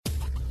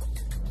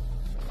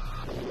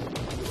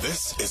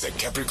This is a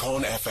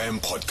Capricorn FM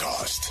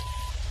podcast.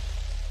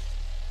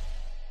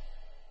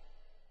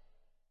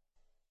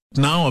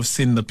 Now I've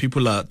seen that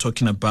people are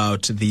talking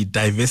about the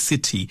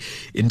diversity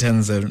in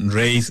terms of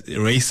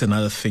race and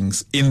other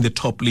things in the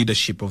top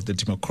leadership of the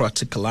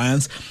Democratic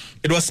Alliance.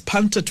 It was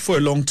punted for a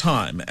long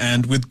time,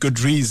 and with good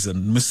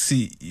reason. John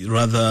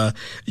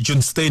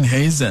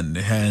Steenhuisen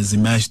has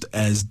emerged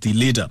as the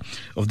leader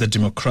of the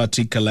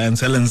Democratic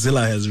Alliance. Helen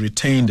Zille has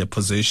retained a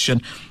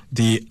position.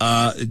 The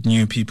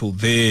new people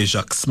there,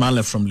 Jacques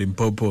Smale from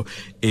Limpopo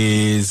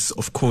is,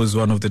 of course,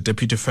 one of the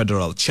deputy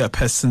federal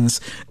chairpersons.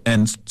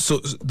 And so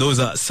those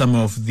are some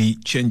of the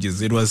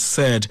changes. It was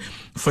said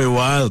for a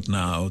while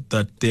now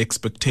that the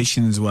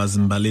expectations was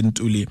Mbalini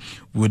Ntuli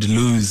would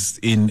lose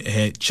in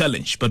her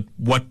challenge. But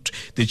what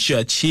did she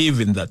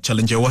achieve in that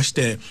challenge? I watched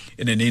her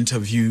in an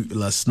interview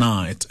last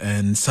night,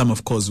 and some,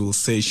 of course, will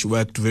say she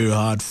worked very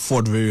hard,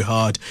 fought very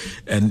hard,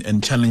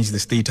 and challenged the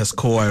status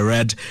quo. I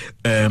read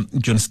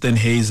John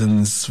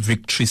Steenhuisen's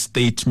victory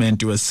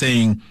statement. He was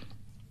saying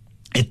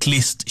at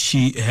least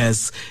she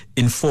has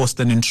enforced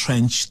and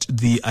entrenched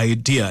the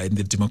idea in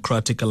the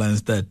Democratic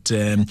Alliance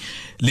that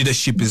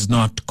leadership is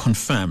not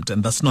confirmed,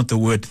 and that's not the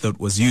word that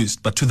was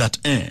used, but to that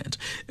end,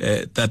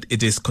 that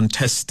it is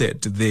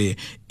contested there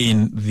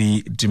in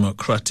the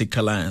Democratic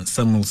Alliance.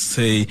 Some will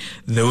say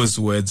those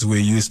words were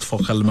used for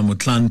Kgalema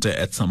Motlanthe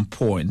at some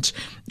point.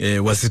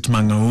 Was it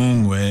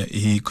Mangaung where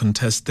he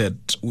contested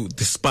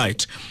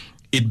despite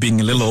it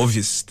being a little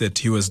obvious that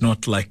he was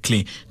not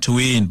likely to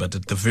win, but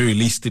at the very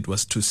least it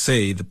was to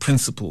say the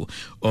principle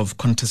of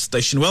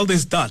contestation. Well,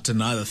 there's that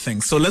and other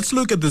things. So let's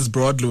look at this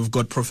broadly. We've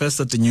got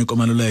Professor Tinyiko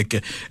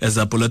Maluleke as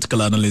our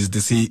political analyst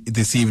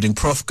this evening.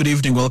 Prof, good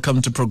evening.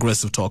 Welcome to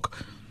Progressive Talk.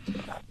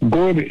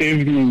 Good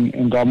evening,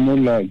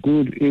 Ngamula.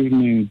 Good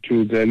evening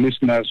to the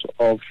listeners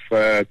of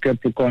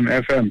Capricorn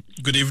FM.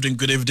 Good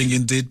evening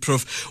indeed,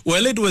 Prof.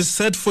 Well, it was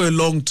said for a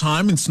long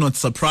time, it's not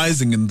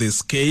surprising in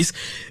this case,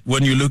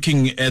 when you're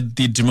looking at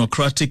the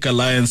Democratic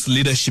Alliance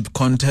leadership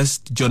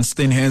contest, John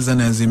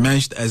Steenhuisen has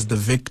emerged as the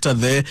victor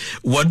there.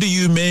 What do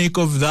you make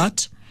of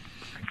that?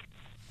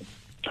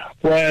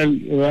 Well,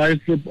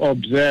 rightly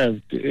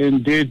observed.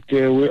 Indeed,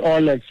 we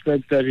all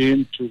expected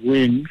him to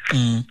win.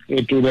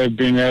 It would have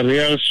been a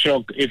real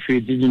shock if he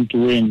didn't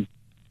win.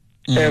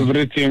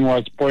 Everything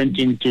was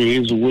pointing to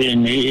his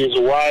win. He is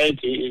white,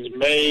 he is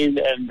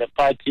male, and the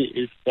party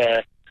is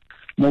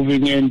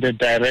moving in the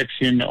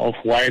direction of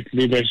white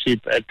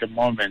leadership at the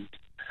moment.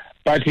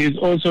 But he's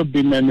also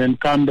been an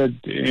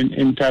incumbent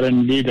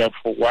interim leader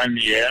for 1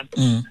 year.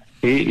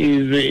 He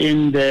is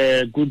in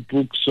the good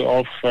books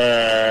of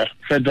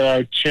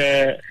Federal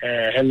Chair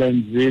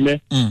Helen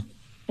Zille,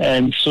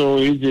 and so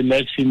his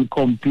election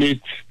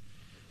completes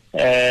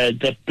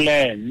the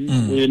plan.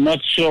 We're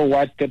not sure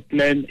what the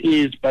plan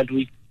is, but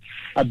we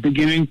are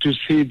beginning to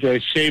see the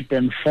shape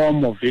and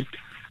form of it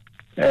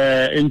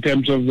in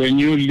terms of the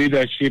new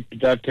leadership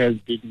that has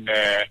been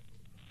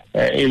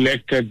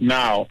elected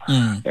now.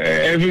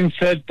 Having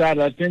said that,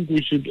 I think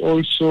we should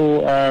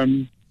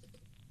also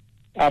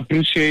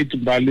appreciate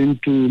Mbalini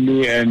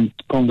Ntuli and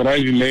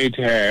congratulate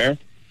her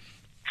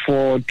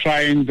for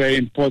trying the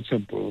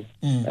impossible.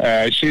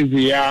 She's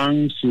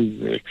young,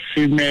 she's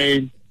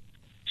female,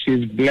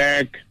 she's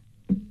black,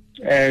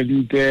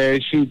 and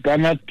she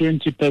garnered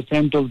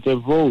 20% of the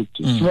vote.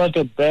 It's not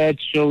a bad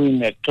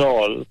showing at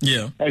all,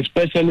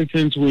 especially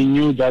since we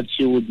knew that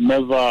she would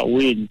never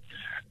win.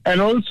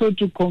 And also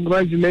to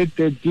congratulate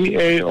the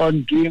DA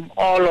on doing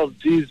all of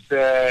these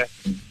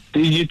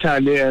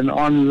digitally and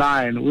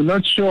online. We're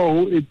not sure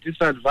who it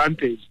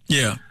disadvantaged,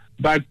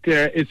 but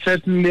it's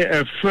certainly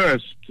a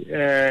first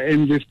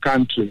in this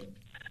country.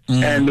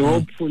 And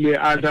hopefully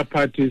other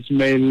parties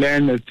may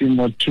learn a thing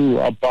or two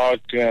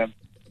about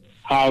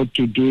how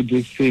to do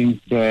these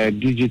things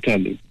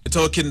digitally.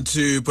 Talking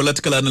to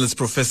political analyst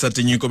Professor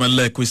Tinyiko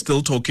Maluleke, we're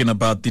still talking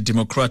about the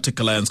Democratic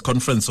Alliance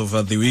conference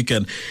over the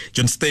weekend.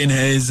 John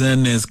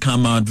Steenhuisen has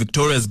come out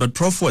victorious, but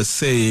Prof was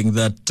saying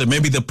that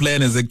maybe the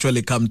plan has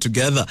actually come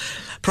together.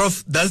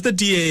 Prof, does the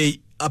DA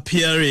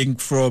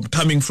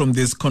coming from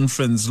this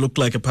conference look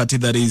like a party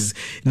that is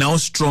now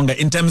stronger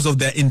in terms of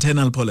their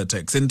internal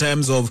politics, in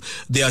terms of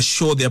they are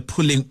sure they're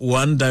pulling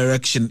one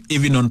direction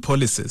even on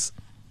policies?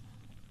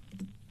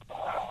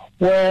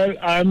 Well,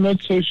 I'm not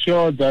so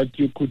sure that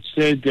you could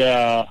say they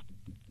are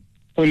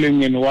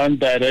pulling in one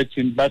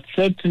direction, but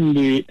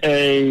certainly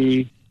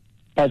a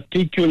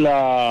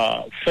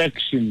particular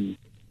faction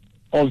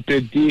of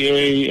the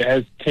DA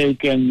has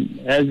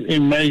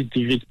emerged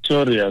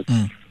victorious.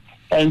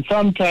 And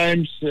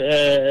sometimes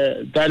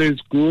that is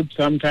good,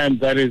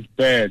 sometimes that is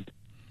bad.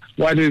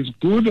 What is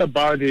good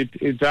about it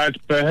is that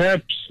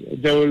perhaps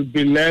there will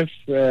be less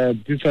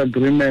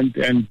disagreement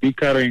and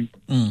bickering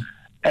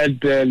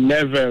at the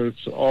levels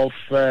of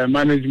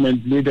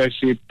management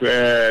leadership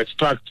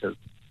structures,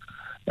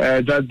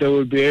 that they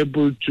will be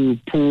able to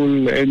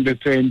pull in the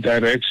same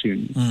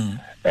direction.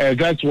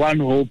 That's one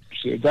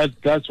hopes.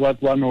 That's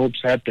what one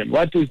hopes happen.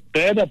 What is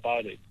bad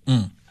about it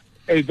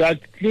is that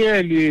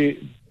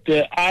clearly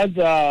the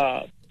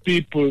other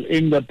people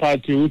in the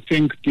party who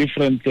think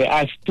differently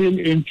are still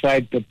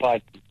inside the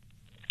party.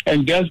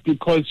 And just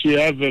because you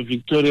have a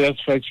victorious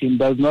faction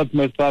does not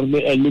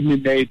necessarily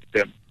eliminate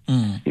them.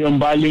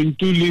 Mbali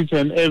Ntulis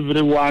and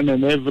everyone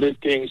and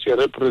everything she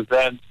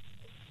represents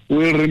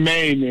will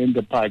remain in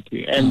the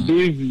party. And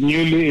this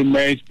newly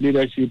emerged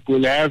leadership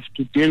will have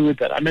to deal with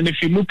that. I mean,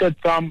 if you look at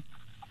some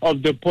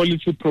of the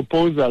policy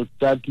proposals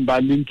that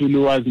Mbali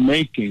Ntuli was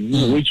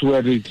making, which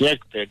were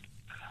rejected,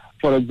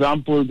 for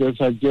example, they're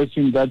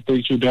suggesting that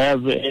they should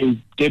have a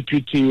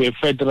deputy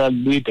federal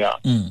leader,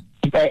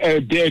 a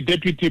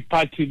deputy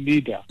party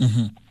leader,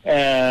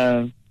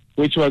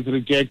 which was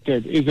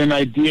rejected, is an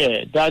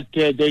idea that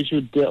they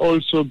should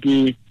also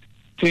be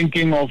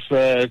thinking of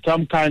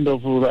some kind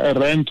of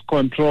rent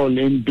control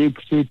in big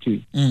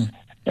cities.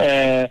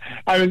 I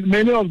mean,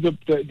 many of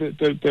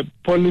the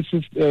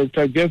policy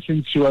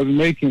suggestions she was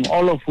making,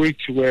 all of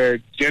which were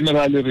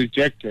generally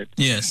rejected,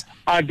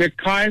 are the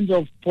kinds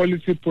of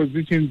policy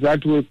positions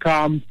that will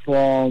come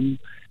from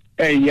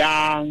a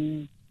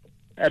young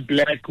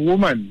black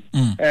woman.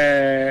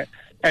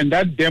 And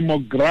that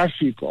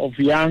demographic of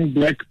young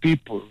black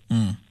people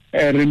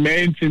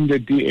remains in the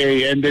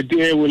DA, and the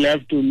DA will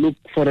have to look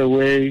for a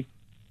way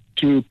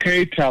to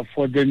cater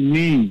for the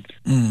needs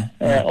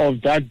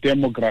of that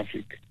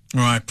demographic.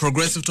 Right.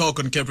 Progressive Talk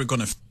on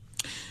Capricorn FM.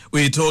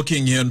 We're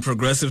talking here on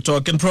Progressive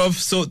Talk. And Prof,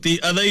 so the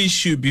other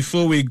issue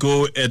before we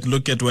go and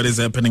look at what is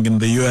happening in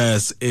the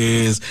US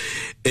is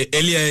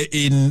earlier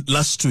in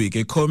last week,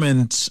 a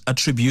comment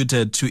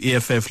attributed to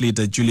EFF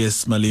leader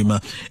Julius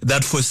Malema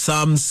that for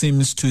some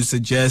seems to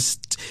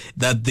suggest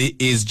that there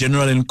is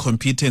general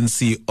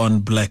incompetency on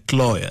black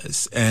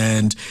lawyers.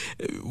 And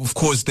of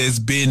course, there's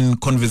been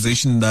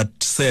conversation that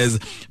says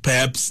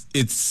perhaps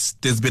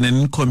there's been an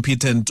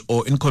incompetent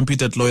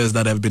lawyers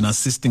that have been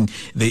assisting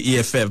the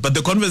EFF. But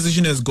the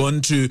conversation has gone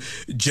to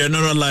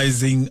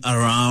generalizing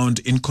around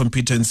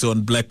incompetency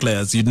on black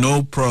lawyers. You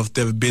know, Prof,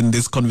 there have been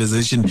this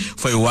conversation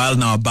for a while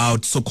now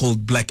about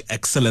so-called black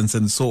excellence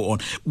and so on.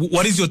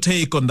 What is your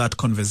take on that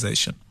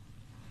conversation?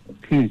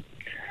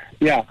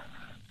 Yeah.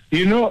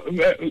 You know,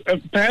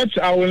 perhaps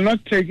I will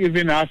not take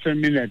even half a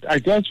minute. I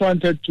just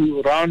wanted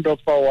to round off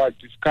our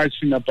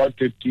discussion about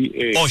the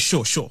DA. Oh,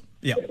 sure.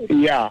 Yeah.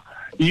 Yeah.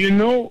 You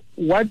know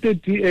what the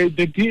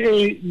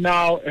DA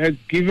now has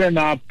given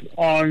up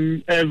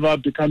on ever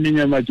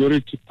becoming a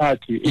majority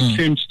party, it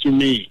seems to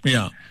me.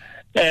 Yeah.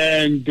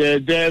 And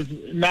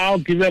they've now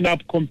given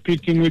up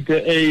competing with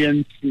the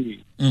ANC.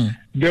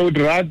 They would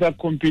rather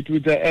compete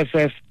with the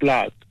FF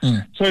Plus.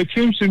 So it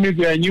seems to me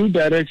their new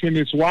direction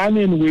is one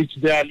in which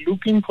they are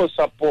looking for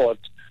support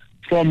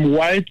from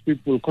white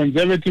people,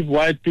 conservative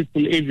white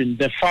people, even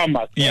the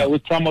farmers,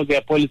 with some of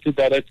their policy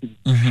directions,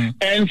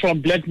 and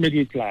from black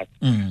middle class.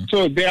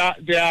 So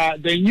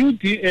the new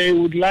DA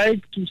would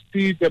like to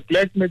see the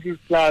black middle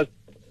class,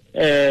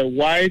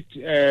 white,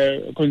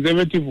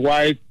 conservative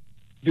white,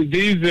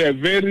 these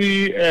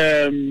very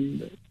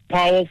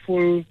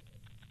powerful,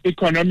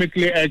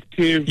 economically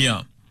active,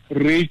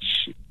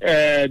 rich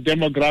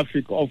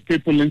demographic of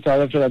people in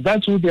South Africa.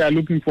 That's who they are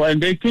looking for.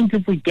 And they think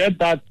if we get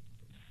that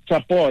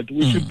support,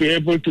 we should be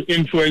able to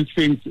influence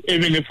things,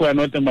 even if we are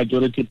not a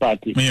majority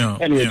party.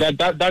 Anyway,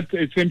 that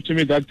it seems to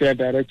me that's their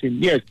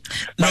direction. Yes.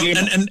 Now,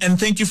 and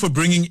thank you for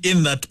bringing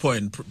in that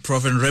point,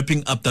 Prof, and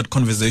wrapping up that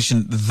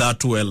conversation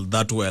that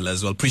well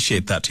as well.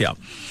 Appreciate that. Yeah.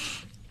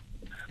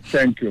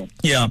 Thank you.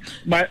 Yeah.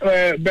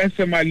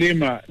 Mr.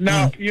 Malema.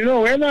 Now, you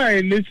know, when I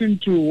listen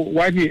to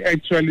what he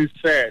actually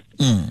said,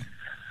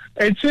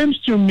 it seems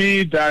to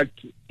me that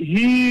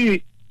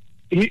he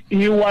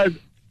was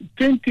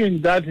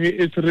thinking that he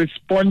is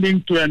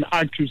responding to an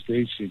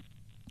accusation.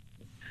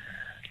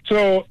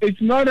 So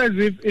it's not as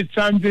if it's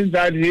something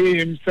that he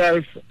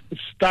himself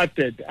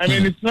started. I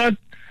mean, it's not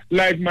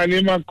like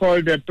Malema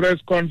called a press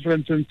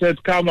conference and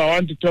said, come, I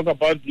want to talk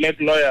about black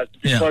lawyers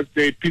because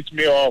they pissed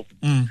me off.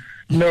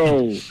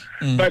 No.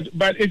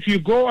 But if you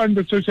go on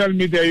the social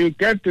media, you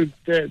get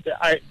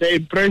the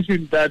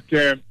impression that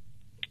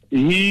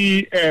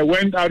he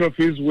went out of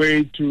his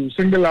way to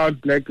single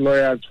out black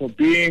lawyers for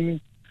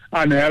being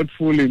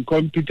unhelpful,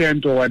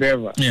 incompetent, or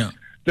whatever.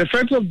 The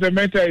fact of the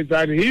matter is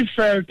that he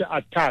felt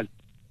attacked.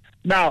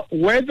 Now,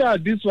 whether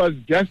this was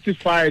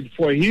justified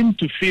for him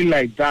to feel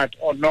like that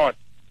or not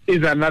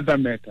is another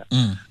matter.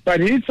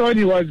 But he thought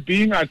he was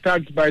being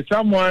attacked by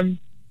someone,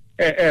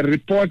 a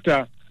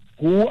reporter,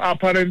 who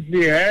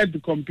apparently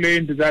had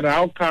complained that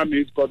how come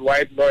he's got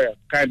white lawyers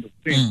kind of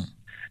thing.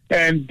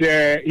 And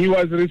he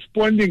was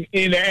responding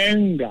in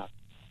anger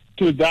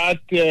to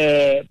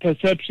that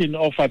perception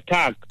of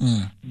attack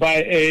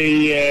by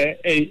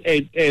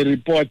a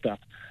reporter.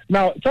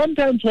 Now,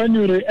 sometimes when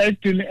you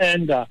react in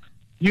anger,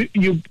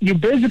 you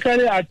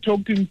basically are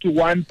talking to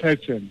one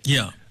person.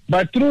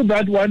 But through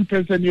that one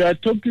person, you are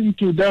talking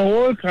to the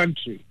whole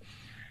country.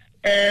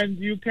 And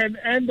you can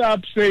end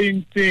up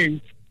saying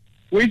things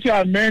which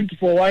are meant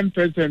for one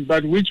person,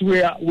 but which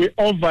we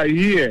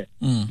overhear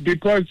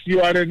because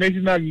you are a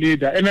national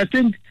leader. And I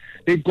think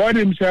he got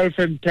himself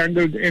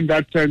entangled in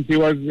that sense. He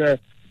was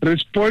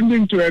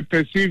responding to a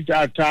perceived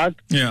attack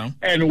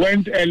and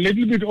went a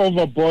little bit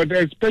overboard,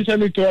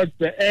 especially towards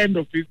the end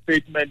of his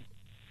statement,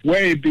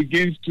 where he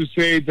begins to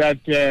say that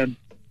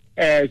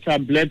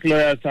some black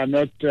lawyers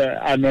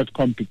are not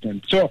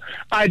competent. So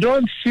I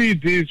don't see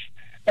this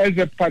as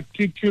a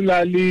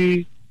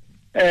particularly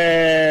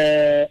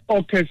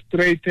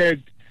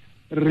orchestrated,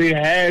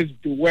 rehearsed,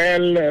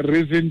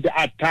 well-reasoned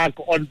attack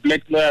on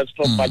black lawyers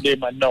from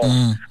Malema. No,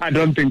 I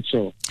don't think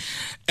so.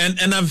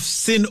 And I've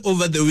seen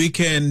over the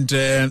weekend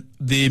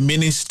the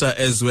minister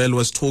as well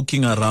was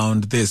talking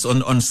around this.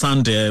 On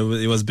Sunday,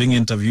 he was being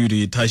interviewed.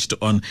 He touched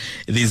on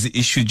this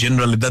issue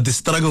generally, that the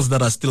struggles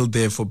that are still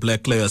there for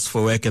black lawyers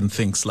for work and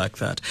things like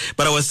that.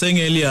 But I was saying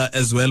earlier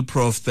as well,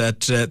 Prof, that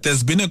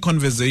there's been a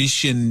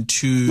conversation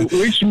to...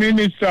 Which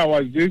minister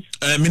was this?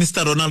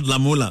 Minister Ronald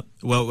Lamula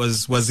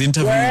was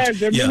interviewed. Well,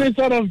 the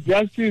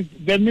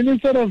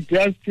Minister of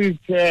Justice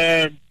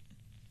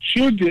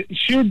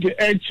should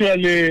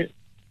actually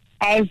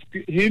ask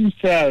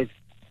himself,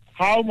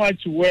 how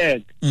much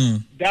work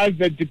does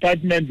the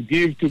department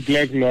give to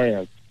black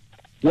lawyers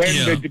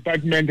when the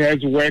department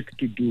has work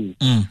to do?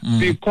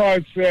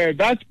 Because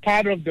that's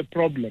part of the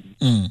problem.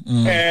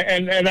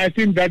 And I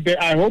think that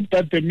I hope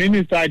that the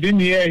minister, I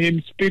didn't hear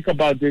him speak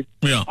about this.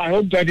 I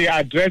hope that he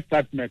addressed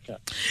that matter.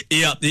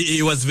 Yeah,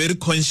 he was very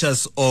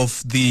conscious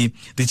of the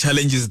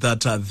challenges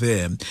that are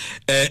there.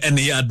 And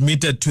he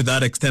admitted to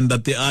that extent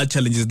that there are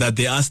challenges, that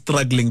they are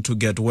struggling to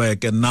get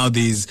work. And now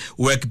there's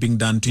work being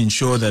done to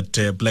ensure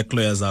that black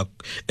lawyers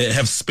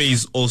have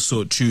space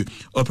also to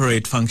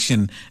operate,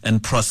 function,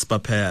 and prosper,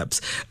 perhaps.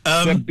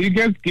 The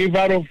biggest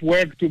giver of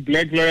work to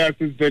black lawyers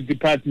is the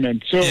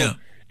department. So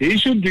he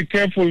should be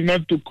careful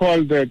not to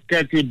call the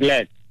kettle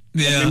black.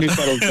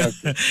 Minister of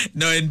Justice.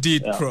 No,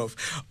 indeed, Prof.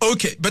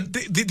 Okay, but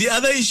the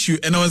other issue,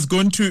 and I was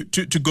going to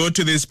go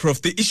to this, Prof,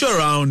 the issue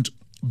around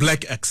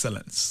black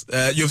excellence.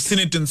 You've seen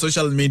it in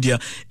social media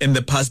in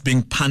the past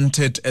being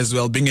punted as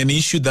well, being an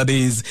issue that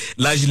is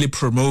largely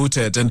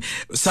promoted. And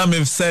some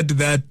have said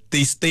that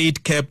the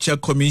State Capture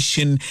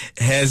Commission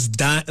has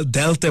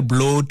dealt a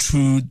blow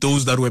to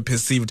those that were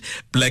perceived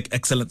black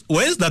excellence.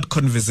 Where's that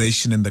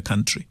conversation in the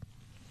country?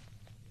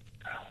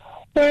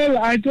 Well,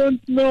 I don't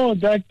know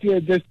that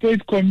the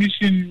State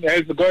Commission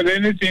has got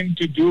anything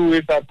to do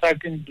with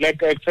attacking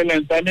black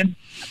excellence. I mean,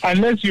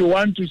 unless you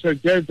want to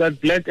suggest that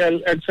black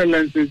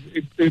excellence is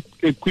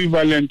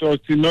equivalent or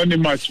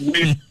synonymous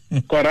with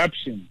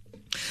corruption.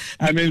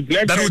 I mean,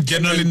 that would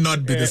generally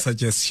not be the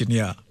suggestion,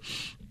 Yes.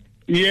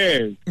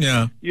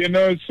 Yeah. You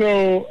know,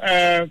 so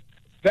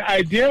the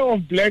idea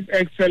of black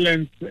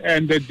excellence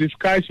and the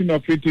discussion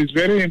of it is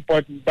very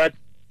important, but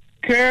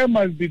care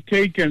must be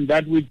taken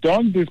that we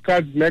don't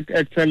discuss black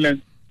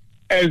excellence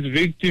as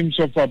victims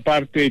of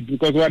apartheid,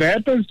 because what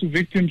happens to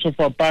victims of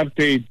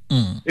apartheid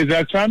is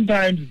that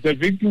sometimes the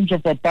victims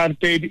of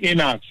apartheid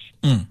in us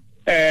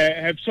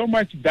have so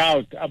much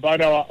doubt about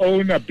our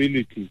own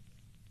ability,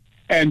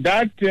 and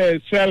that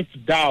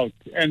self-doubt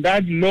and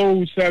that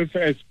low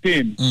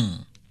self-esteem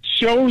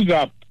shows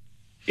up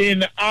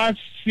in us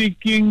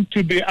seeking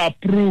to be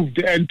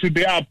approved and to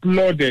be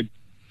applauded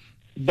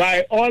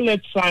by all at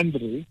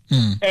sundry,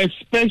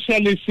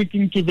 especially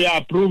seeking to be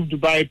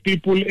approved by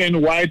people in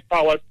white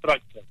power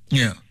structures.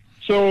 Yeah.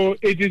 So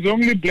it is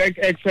only black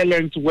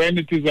excellence when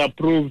it is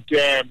approved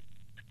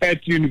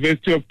at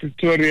University of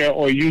Pretoria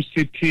or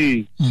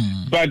UCT.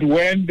 But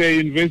when the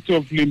University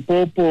of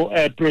Limpopo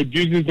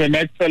produces an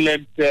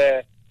excellent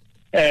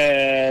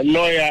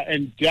lawyer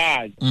and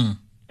judge,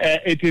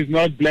 it is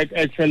not black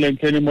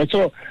excellence anymore.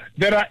 So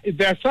there are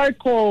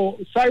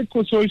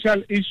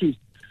psychosocial issues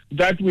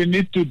that we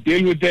need to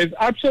deal with. There's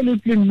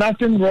absolutely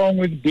nothing wrong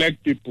with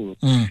black people.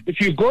 If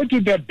you go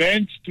to the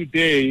bench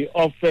today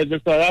of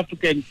the South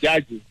African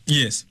judges,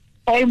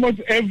 almost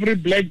every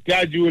black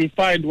judge you will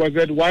find was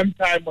at one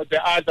time or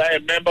the other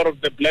a member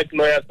of the Black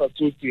Lawyers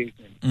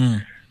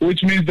Association,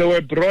 which means they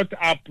were brought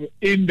up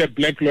in the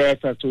Black Lawyers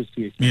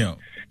Association.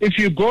 If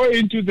you go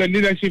into the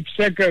leadership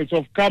circles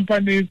of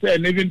companies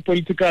and even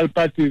political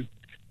parties,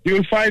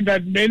 you'll find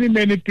that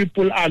many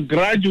people are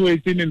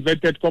graduates, in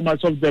inverted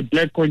commas, of the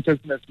black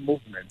consciousness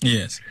movement.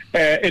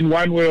 In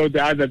one way or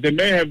the other. They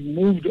may have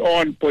moved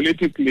on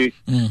politically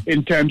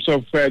in terms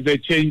of the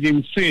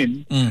changing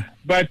scene.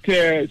 But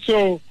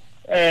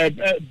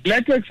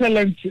black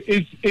excellence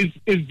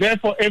is there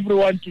for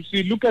everyone to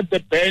see. Look at the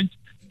bench.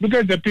 Look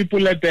at the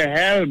people at the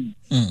helm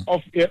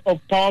of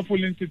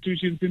powerful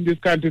institutions in this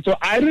country. So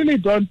I really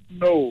don't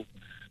know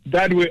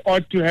that we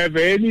ought to have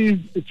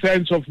any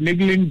sense of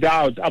niggling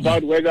doubt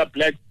about whether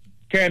black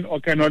can or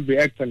cannot be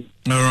excellent.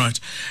 All right.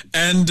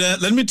 And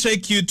let me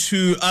take you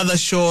to other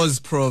shores,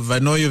 Prof. I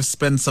know you've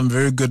spent some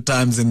very good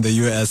times in the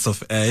US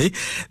of A.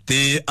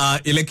 There are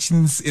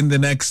elections in the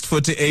next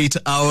 48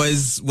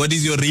 hours. What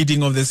is your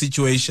reading of the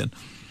situation?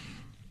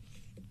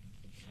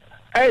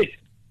 Hey,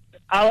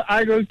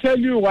 I will tell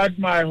you what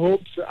my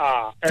hopes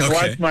are and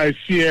what my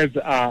fears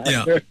are.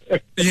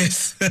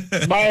 Yes.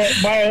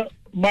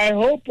 My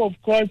hope, of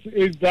course,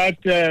 is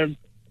that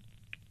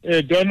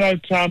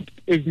Donald Trump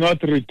is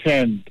not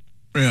returned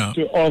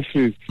to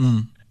office.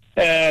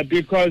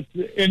 because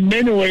in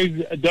many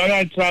ways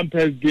Donald Trump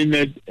has been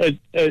a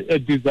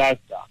disaster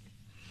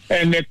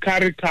and a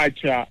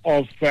caricature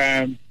of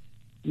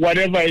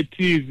whatever it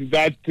is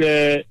that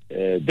the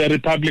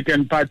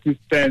Republican Party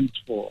stands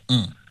for.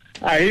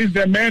 He's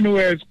the man who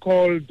has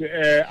called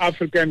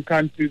African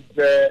countries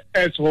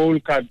asshole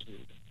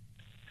countries.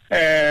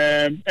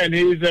 And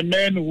he is a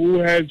man who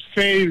has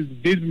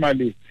failed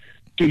dismally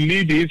to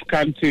lead his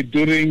country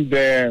during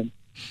the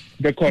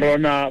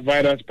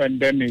coronavirus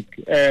pandemic,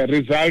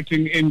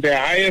 resulting in the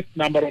highest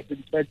number of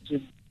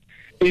infections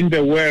in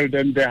the world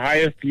and the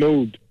highest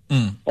load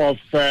of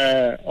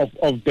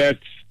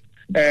deaths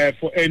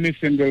for any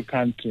single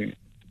country.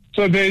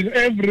 So there is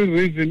every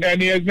reason,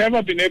 and he has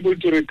never been able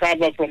to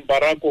recover from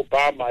Barack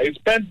Obama. He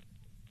spent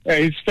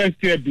his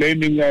first year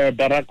blaming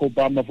Barack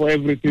Obama for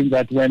everything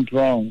that went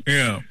wrong.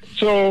 Yeah.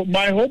 So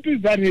my hope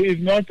is that he is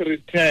not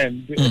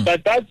returned,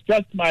 but that's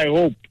just my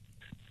hope.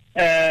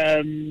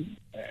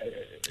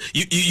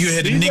 You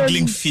had a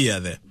niggling fear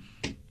there.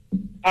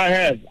 I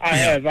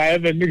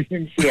have a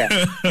niggling fear.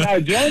 Now,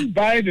 Joe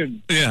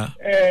Biden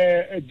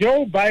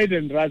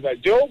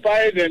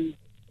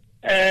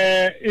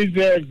is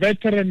a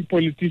veteran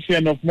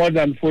politician of more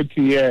than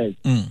 40 years.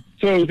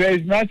 So there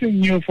is nothing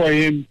new for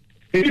him.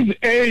 His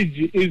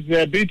age is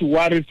a bit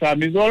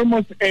worrisome. He's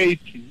almost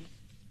 80.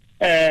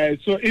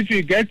 So if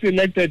he gets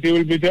elected, he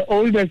will be the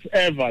oldest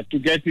ever to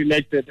get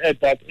elected at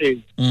that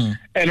age.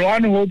 And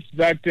one hopes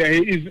that he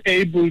is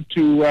able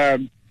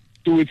to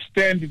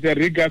withstand the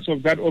rigors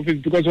of that office,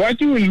 because what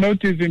you will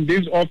notice in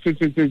these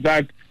offices is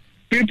that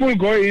people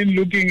go in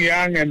looking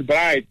young and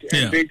bright,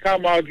 and they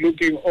come out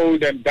looking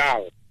old and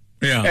dull.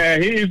 He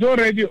is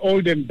already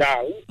old and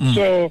dull,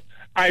 so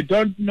I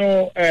don't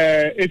know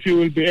if he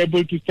will be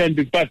able to stand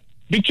it. But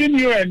between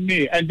you and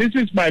me, and this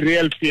is my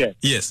real fear,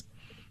 yes,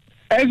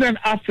 as an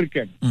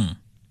African,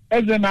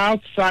 as an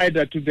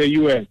outsider to the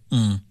U.S.,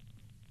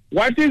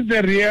 what is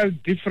the real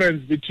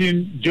difference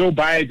between Joe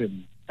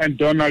Biden and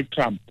Donald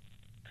Trump?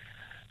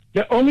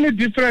 The only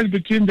difference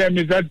between them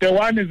is that the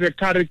one is a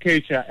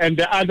caricature and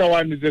the other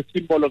one is a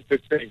symbol of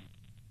the same.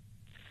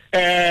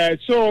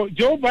 So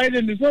Joe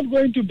Biden is not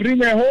going to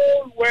bring a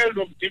whole world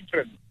of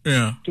difference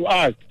to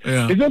us.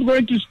 He's not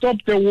going to stop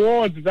the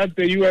wars that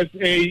the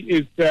USA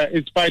is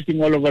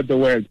fighting all over the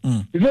world.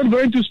 He's not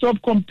going to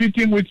stop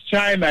competing with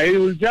China. He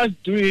will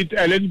just do it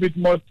a little bit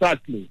more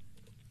subtly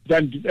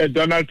than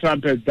Donald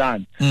Trump has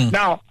done.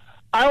 Now,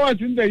 I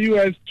was in the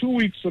U.S. 2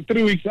 weeks or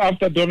 3 weeks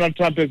after Donald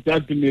Trump has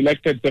just been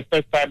elected the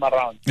first time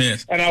around.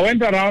 And I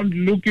went around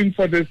looking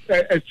for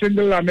a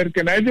single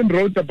American. I even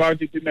wrote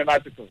about it in an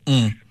article.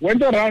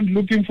 Went around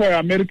looking for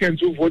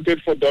Americans who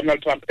voted for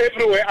Donald Trump.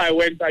 Everywhere I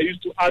went, I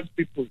used to ask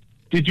people,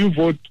 did you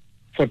vote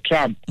for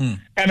Trump?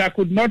 And I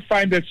could not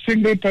find a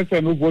single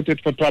person who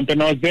voted for Trump.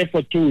 And I was there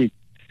for 2 weeks.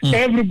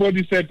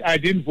 Everybody said, I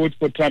didn't vote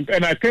for Trump.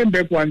 And I came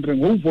back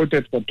wondering who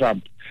voted for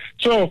Trump.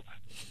 So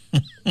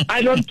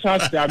I don't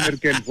trust the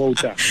American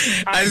voter.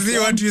 I see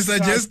what you're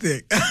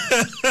suggesting.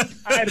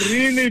 I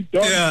really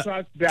don't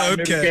trust the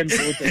American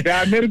voter.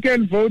 The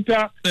American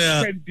voter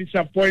can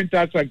disappoint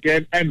us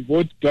again and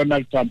vote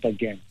Donald Trump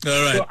again.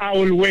 So I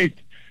will wait.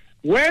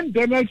 When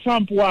Donald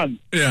Trump won,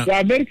 the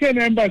American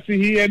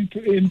embassy here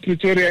in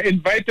Pretoria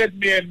invited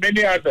me and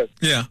many others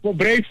for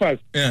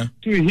breakfast to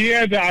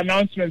hear the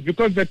announcements,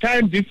 because the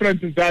time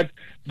difference is that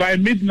by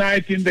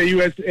midnight in the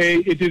USA,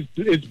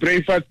 it's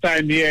breakfast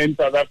time here in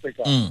South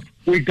Africa.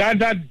 We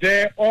gathered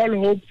there, all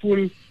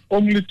hopeful,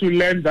 only to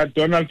learn that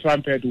Donald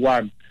Trump had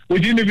won. We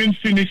didn't even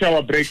finish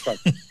our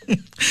breakfast.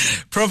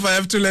 Prof, I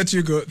have to let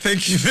you go.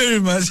 Thank you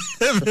very much.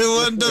 Have a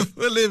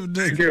wonderful evening.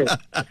 Thank you. All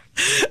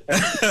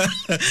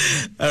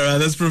right,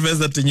 that's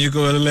Professor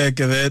Tinyiko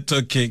Maluleke there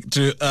talking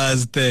to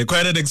us there.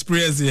 Quite an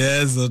experience he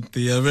has on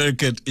the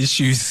American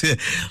issues.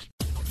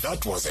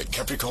 That was a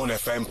Capricorn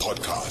FM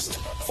podcast.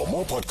 For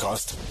more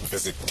podcasts,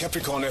 visit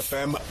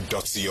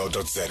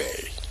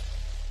capricornfm.co.za.